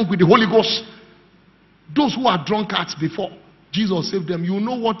get drunk with the Holy Ghost. Those who are drunkards before, Jesus saved them. You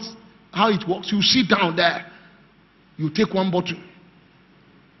know how it works. You sit down there. You take 1 bottle.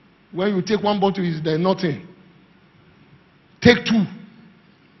 When you take 1 bottle, is there nothing? Take 2.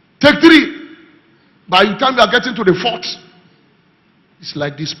 Take 3. By the time you are getting to the 4th, it's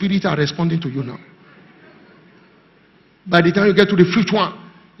like the spirit are responding to you now. By the time you get to the 5th one,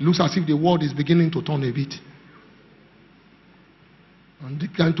 it looks as if the world is beginning to turn a bit. And the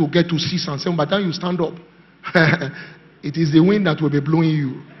time to get to 6 and 7, by the time you stand up, it is the wind that will be blowing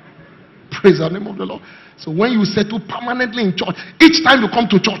you. Praise the name of the Lord. So when you settle permanently in church, each time you come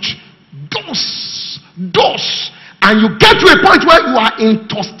to church, doors, and you get to a point where you are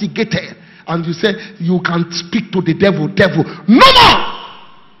intoxicated, and you say you can speak to the devil, no more.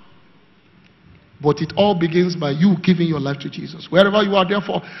 But it all begins by you giving your life to Jesus. Wherever you are,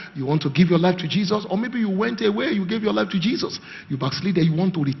 therefore, you want to give your life to Jesus, or maybe you went away, you gave your life to Jesus, you backslided, you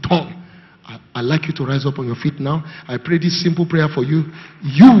want to return. I'd like you to rise up on your feet now. I pray this simple prayer for you.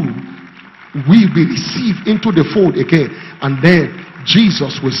 You will be received into the fold again, and then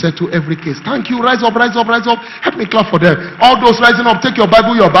Jesus will settle every case. Thank you. Rise up, rise up, rise up. Help me clap for them. All those rising up, take your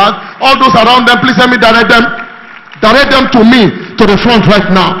Bible, your bag. All those around them, please help me direct them. Direct them to me, to the front right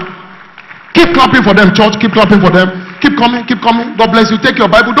now. Keep clapping for them, church. Keep clapping for them. Keep coming, keep coming. God bless you. Take your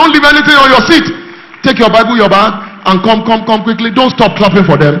Bible. Don't leave anything on your seat. Take your Bible, your bag, and come quickly. Don't stop clapping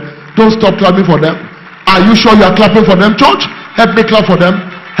for them. Don't stop clapping for them. Are you sure you are clapping for them, church? Help me clap for them.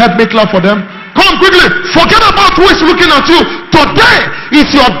 Help me clap for them. Come quickly. Forget about who is looking at you. Today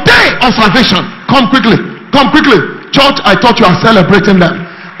is your day of salvation. Come quickly. Come quickly. Church, I thought you are celebrating them.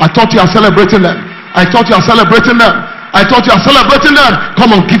 I thought you are celebrating them. I thought you are celebrating them. I thought you are celebrating them.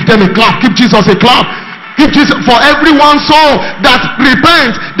 Come on, give them a clap. Give Jesus a clap. Give Jesus. For everyone soul that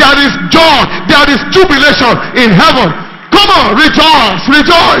repents, there is joy. There is jubilation in heaven. Come on, rejoice,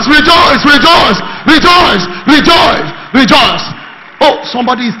 rejoice, rejoice, rejoice, rejoice, rejoice, rejoice. Oh,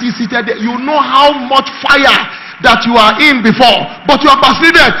 somebody is still seated there. You know how much fire that you are in before, but you are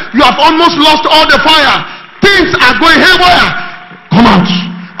backslidden. You have almost lost all the fire. Things are going haywire. Come out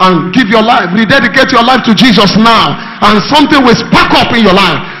and give your life. Rededicate your life to Jesus now, and something will spark up in your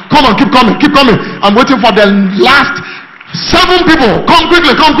life. Come on, keep coming, keep coming. I'm waiting for the last 7 people. Come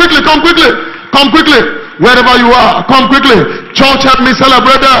quickly, come quickly, come quickly, come quickly. Wherever you are, come quickly. Church, help me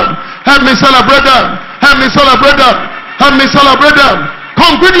celebrate them. Help me celebrate them. Help me celebrate them. Help me celebrate them.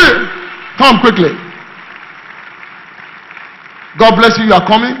 Come quickly. Come quickly. God bless you. You are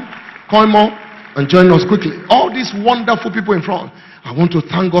coming. Come on and join us quickly. All these wonderful people in front, I want to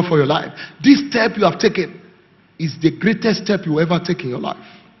thank God for your life. This step you have taken is the greatest step you ever take in your life.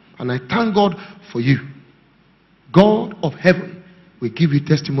 And I thank God for you. God of heaven will give you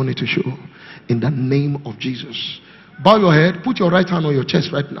testimony to show in the name of Jesus. Bow your head. Put your right hand on your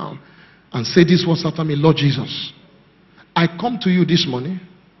chest right now and say this words after me. Lord Jesus, I come to you this morning.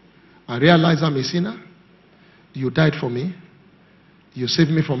 I realize I'm a sinner. You died for me. You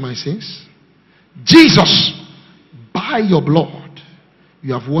saved me from my sins. Jesus, by your blood,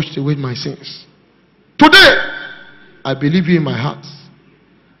 you have washed away my sins. Today, I believe you in my heart.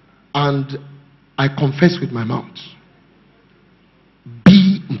 And I confess with my mouth.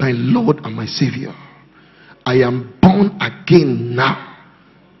 Be my Lord and my Savior. I am born again now,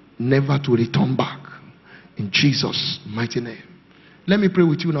 never to return back. In Jesus' mighty name. Let me pray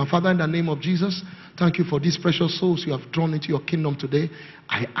with you now. Father, in the name of Jesus, thank you for these precious souls you have drawn into your kingdom today.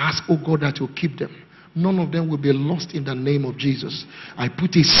 I ask, oh God, that you keep them. None of them will be lost in the name of Jesus. I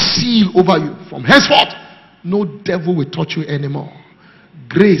put a seal over you. From henceforth, no devil will touch you anymore.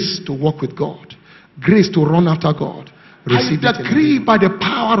 Grace to walk with God. Grace to run after God. I decree by the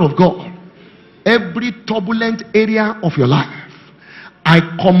power of God, every turbulent area of your life, I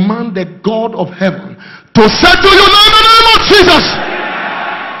command the God of heaven to settle you now in the name of Jesus.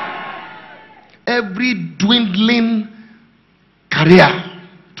 Every dwindling career,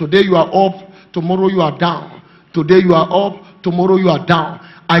 today you are up, tomorrow you are down. Today you are up, tomorrow you are down.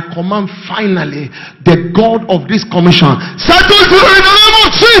 I command finally the God of this commission settle you in the name of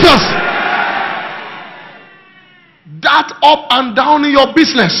Jesus. That up and down in your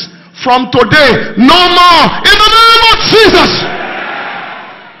business from today, no more in the name of Jesus.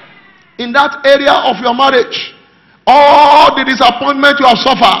 In that area of your marriage, all the disappointment you have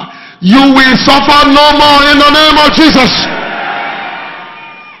suffered, you will suffer no more in the name of Jesus.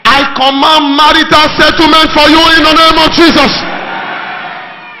 I command marital settlement for you in the name of Jesus.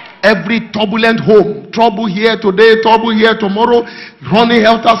 Every turbulent home, trouble here today, trouble here tomorrow, running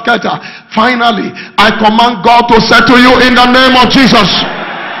helter-skelter, finally I command God to settle you in the name of Jesus.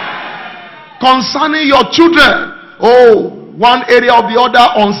 Concerning your children, one area or the other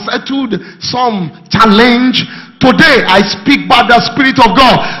unsettled, some challenge, today I speak by the Spirit of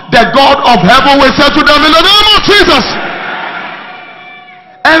God. The God of heaven will settle them in the name of Jesus.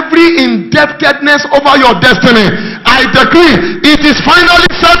 Every indebtedness over your destiny, I decree it is finally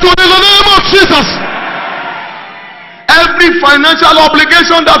settled in the name of Jesus. Every financial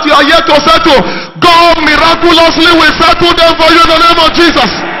obligation that you are yet to settle, God miraculously will settle them for you in the name of Jesus.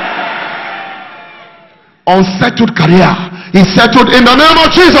 Unsettled career is settled in the name of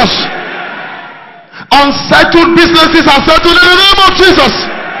Jesus. Unsettled businesses are settled in the name of Jesus.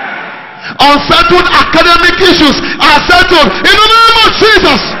 Unsettled academic issues are settled in the name of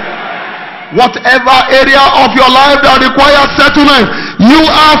Jesus. Whatever area of your life that requires settlement, you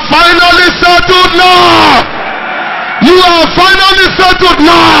are finally settled now. You are finally settled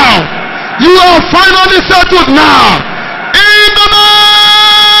now. You are finally settled now. In the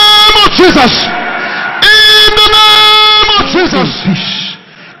name of Jesus. In the name of Jesus.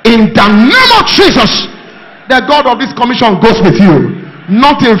 In the name of Jesus. The God of this commission goes with you.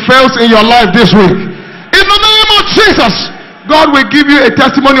 Nothing fails in your life this week. In the name of Jesus, God will give you a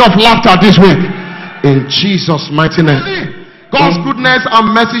testimony of laughter this week. In Jesus' mighty name. God's goodness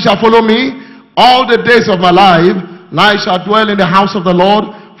and mercy shall follow me all the days of my life, and I shall dwell in the house of the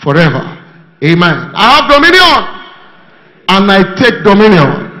Lord forever. Amen. I have dominion, and I take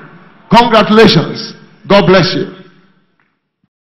dominion. Congratulations. God bless you.